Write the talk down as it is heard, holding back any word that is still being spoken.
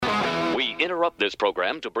interrupt this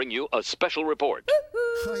program to bring you a special report.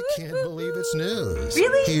 I can't believe it's news.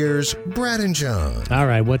 Really? Here's Brad and John. All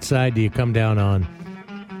right, what side do you come down on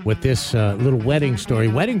with this little wedding story?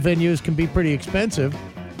 Wedding venues can be pretty expensive.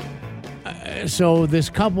 So this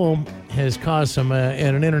couple has caused some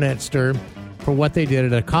an internet stir for what they did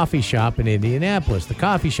at a coffee shop in Indianapolis. The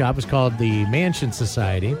coffee shop is called the Mansion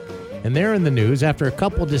Society, and they're in the news after a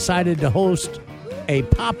couple decided to host a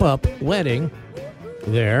pop-up wedding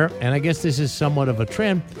there, and I guess this is somewhat of a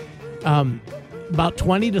trend. About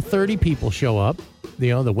 20 to 30 people show up,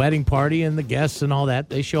 the wedding party and the guests and all that.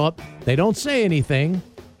 They show up. They don't say anything.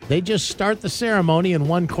 They just start the ceremony in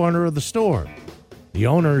one corner of the store. The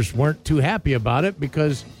owners weren't too happy about it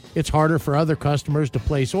because it's harder for other customers to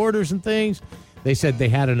place orders and things. They said they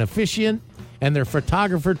had an officiant, and their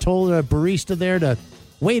photographer told a barista there to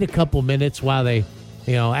wait a couple minutes while they,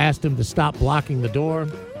 asked him to stop blocking the door.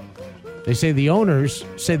 They say the owners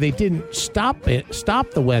say they didn't stop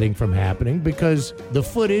the wedding from happening because the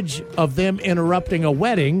footage of them interrupting a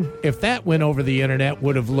wedding, if that went over the internet,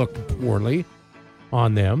 would have looked poorly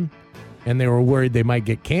on them, and they were worried they might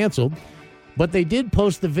get canceled. But they did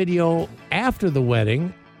post the video after the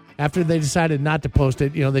wedding, after they decided not to post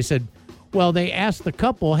it. They said, well, they asked the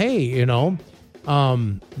couple, hey,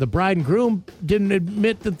 the bride and groom didn't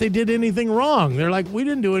admit that they did anything wrong. They're like, we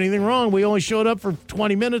didn't do anything wrong. We only showed up for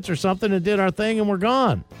 20 minutes or something and did our thing and we're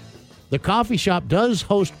gone. The coffee shop does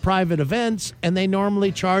host private events, and they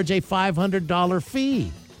normally charge a $500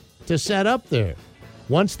 fee to set up there.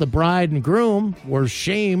 Once the bride and groom were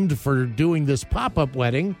shamed for doing this pop-up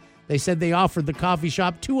wedding, they said they offered the coffee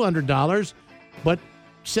shop $200, but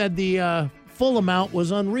said the full amount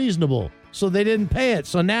was unreasonable, so they didn't pay it.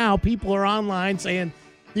 So now people are online saying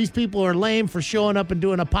these people are lame for showing up and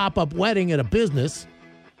doing a pop-up wedding at a business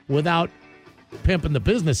without pimping the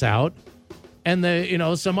business out. And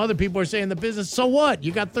some other people are saying the business, so what?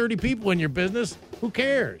 You got 30 people in your business. Who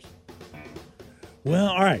cares? Well,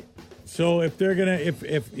 all right. So if they're gonna, if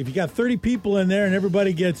you got 30 people in there and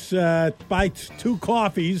everybody gets buys 2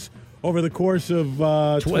 coffees over the course of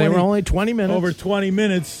 20, they were only 20 minutes. Over 20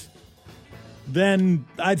 minutes, then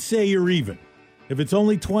I'd say you're even. If it's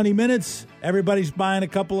only 20 minutes, everybody's buying a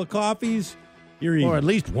couple of coffees, you're even. Or at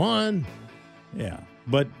least one. Yeah,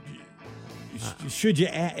 but should you?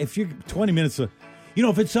 If you're 20 minutes, if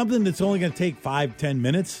it's something that's only going to take 5-10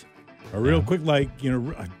 minutes, a real quick, a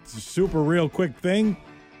super real quick thing.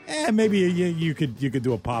 Maybe you could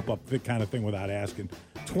do a pop-up kind of thing without asking.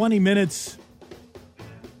 20 minutes.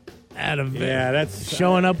 That's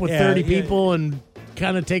showing up with 30 people and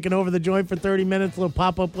kind of taking over the joint for 30 minutes, a little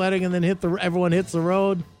pop-up wedding, and then everyone hits the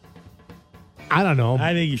road. I don't know.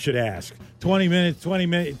 I think you should ask. 20 minutes. You're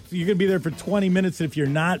going to be there for 20 minutes if you're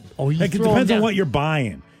not. It depends on what you're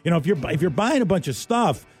buying. If you're buying a bunch of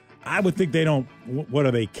stuff, I would think they don't. What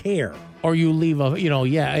do they care? Or you leave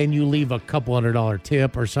and you leave a couple $100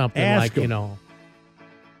 tip or something. Ask them.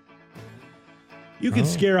 You could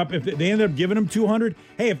scare up if they end up giving them $200.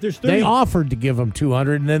 Hey, if there's 30, they offered to give them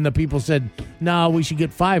 $200, and then the people said, "No, we should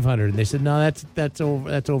get $500." And they said, "No, that's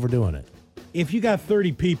overdoing it." If you got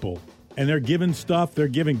 30 people and they're giving stuff, they're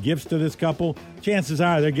giving gifts to this couple, chances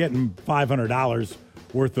are they're getting $500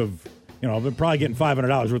 worth of. They're probably getting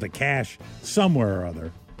 $500 worth of cash somewhere or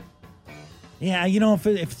other. Yeah,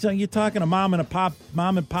 if you're talking a mom and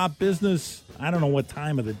pop business, I don't know what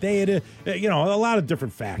time of the day it is. A lot of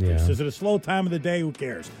different factors. Yeah. Is it a slow time of the day? Who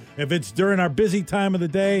cares? If it's during our busy time of the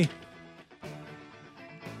day,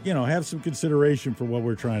 have some consideration for what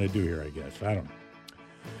we're trying to do here, I guess. I don't know.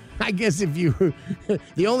 I guess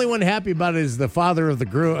the only one happy about it is the father of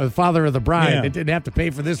the father of the bride that didn't have to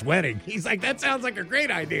pay for this wedding. He's like, that sounds like a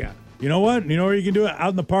great idea. You know what? You know where you can do it?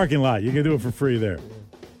 Out in the parking lot. You can do it for free there.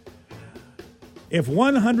 If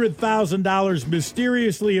 $100,000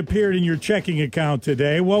 mysteriously appeared in your checking account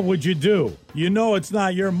today, what would you do? It's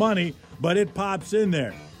not your money, but it pops in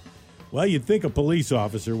there. Well, you'd think a police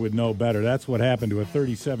officer would know better. That's what happened to a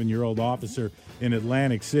 37-year-old officer in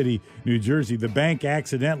Atlantic City, New Jersey. The bank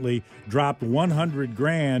accidentally dropped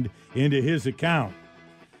 $100,000 into his account,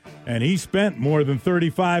 and he spent more than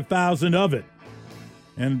 $35,000 of it.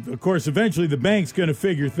 And, of course, eventually the bank's going to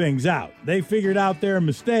figure things out. They figured out their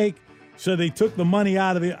mistake. So they took the money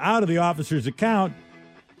out of the officer's account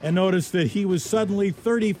and noticed that he was suddenly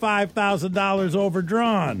 $35,000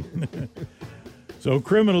 overdrawn. So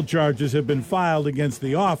criminal charges have been filed against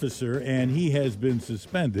the officer, and he has been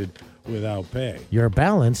suspended without pay. Your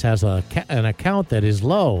balance has an account that is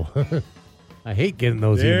low. I hate getting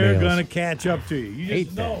those emails. They're going to catch up to you. You hate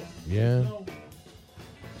just know. That. Yeah.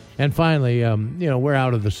 And finally, we're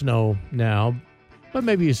out of the snow now, but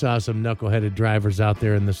maybe you saw some knuckleheaded drivers out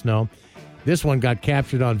there in the snow. This one got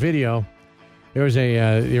captured on video. They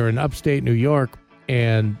were in upstate New York,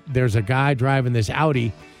 and there's a guy driving this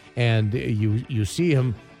Audi, and you see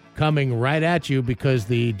him coming right at you because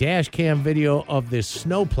the dash cam video of this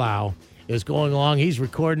snowplow is going along. He's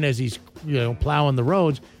recording as he's plowing the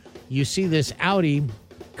roads. You see this Audi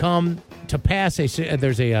come to pass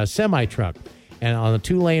there's a semi truck, and on a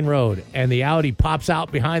 2-lane road, and the Audi pops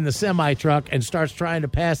out behind the semi truck and starts trying to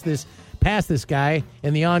pass this guy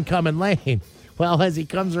in the oncoming lane. Well, as he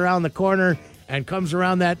comes around the corner and comes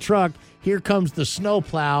around that truck, here comes the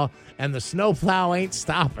snowplow, and the snowplow ain't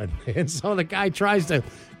stopping. And so the guy tries to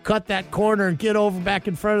cut that corner and get over back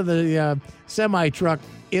in front of the semi truck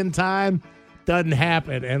in time. Doesn't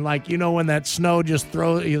happen. And when that snow just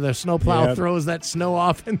throws, the snowplow throws that snow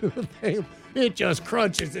off into the thing, it just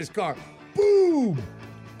crunches his car. Boom!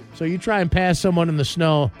 So you try and pass someone in the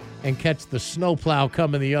snow and catch the snowplow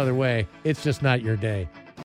coming the other way. It's just not your day.